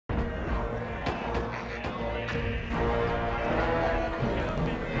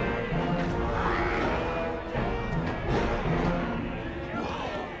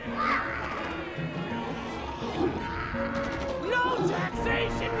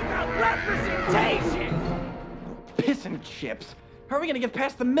Deportation! Piss and chips. How are we gonna get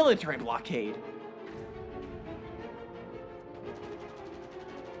past the military blockade?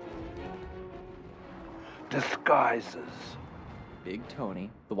 Disguises. Big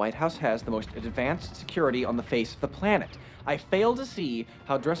Tony, the White House has the most advanced security on the face of the planet. I fail to see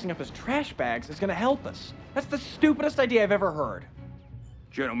how dressing up as trash bags is gonna help us. That's the stupidest idea I've ever heard.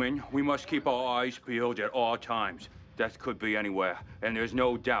 Gentlemen, we must keep our eyes peeled at all times. Death could be anywhere, and there's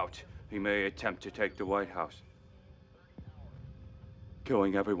no doubt he may attempt to take the White House,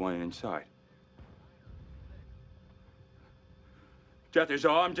 killing everyone inside. Death is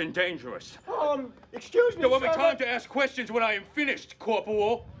armed and dangerous. Excuse me, There won't be sir, time to ask questions when I am finished,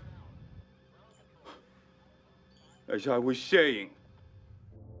 Corporal. As I was saying,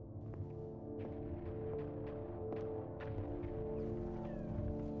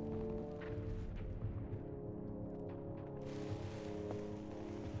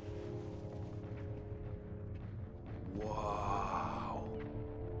 Wow.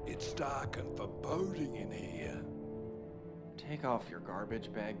 It's dark and foreboding in here. Take off your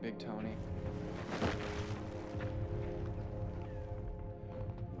garbage bag, Big Tony.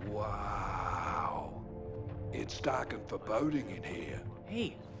 Wow. It's dark and foreboding in here.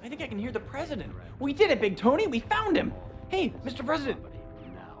 Hey, I think I can hear the president. We did it, Big Tony. We found him. Hey, Mr. President.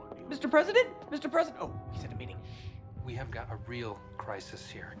 Mr. President? Mr. President. Oh, he's at a meeting. We have got a real crisis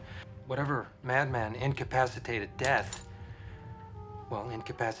here. Whatever madman incapacitated death, well,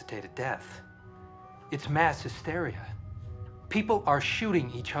 incapacitated death. It's mass hysteria. People are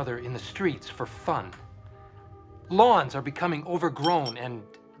shooting each other in the streets for fun. Lawns are becoming overgrown and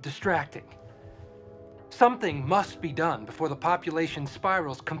distracting. Something must be done before the population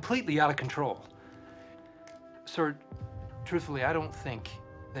spirals completely out of control. Sir, truthfully, I don't think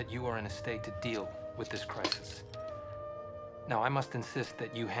that you are in a state to deal with this crisis. Now, I must insist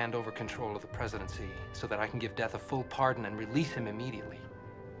that you hand over control of the presidency so that I can give Death a full pardon and release him immediately.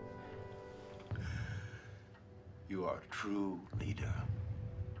 You are a true leader.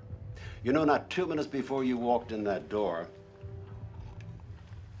 You know, not 2 minutes before you walked in that door,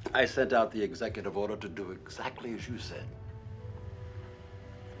 I sent out the executive order to do exactly as you said.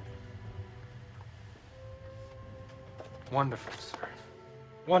 Wonderful, sir.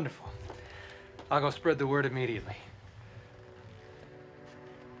 Wonderful. I'll go spread the word immediately.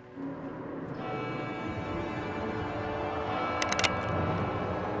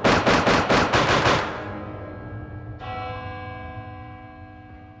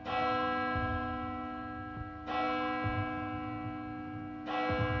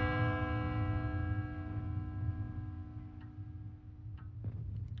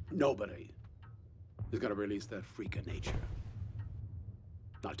 Nobody is going to release that freak of nature.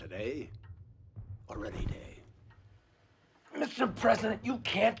 Not today or any day. Mr. President, you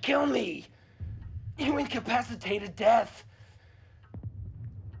can't kill me. You incapacitated Death.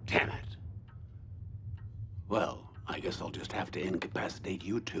 Damn it. Well, I guess I'll just have to incapacitate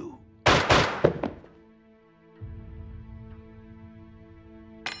you too.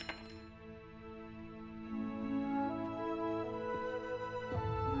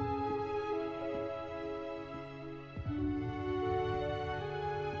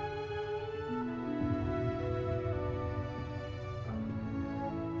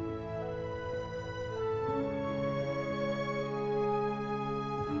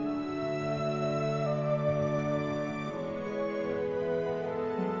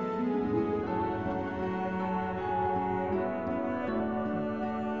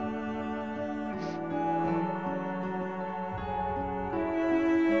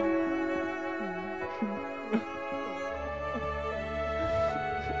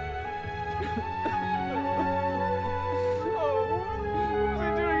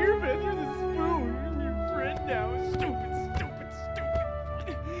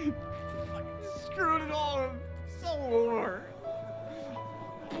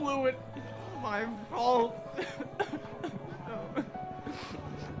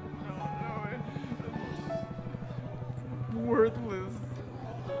 Worthless.